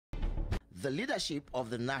The leadership of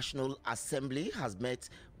the National Assembly has met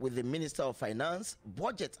with the Minister of Finance,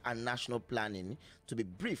 Budget and National Planning to be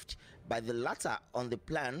briefed by the latter on the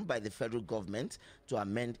plan by the federal government to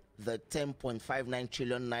amend the 10.59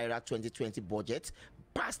 trillion naira 2020 budget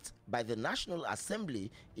passed by the National Assembly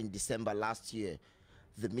in December last year.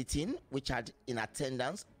 The meeting, which had in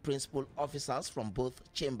attendance principal officers from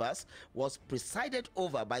both chambers, was presided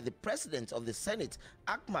over by the President of the Senate,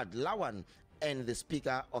 Ahmad Lawan, and the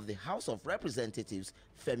Speaker of the House of Representatives,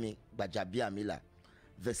 Femi Gbajabiamila.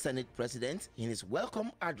 The Senate President, in his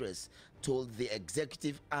welcome address, told the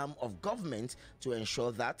executive arm of government to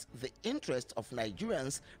ensure that the interest of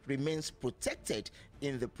Nigerians remains protected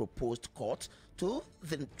in the proposed cut to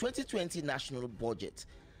the 2020 national budget.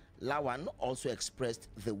 Lawan also expressed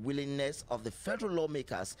the willingness of the federal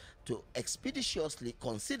lawmakers to expeditiously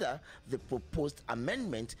consider the proposed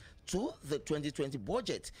amendment to the 2020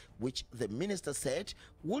 budget, which the minister said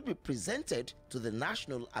would be presented to the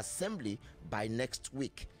National Assembly by next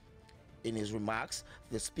week. In his remarks,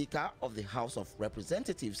 the Speaker of the House of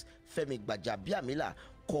Representatives, Femi Gbajabiamila,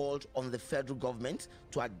 called on the federal government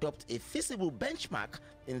to adopt a feasible benchmark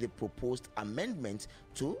in the proposed amendment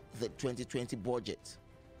to the 2020 budget.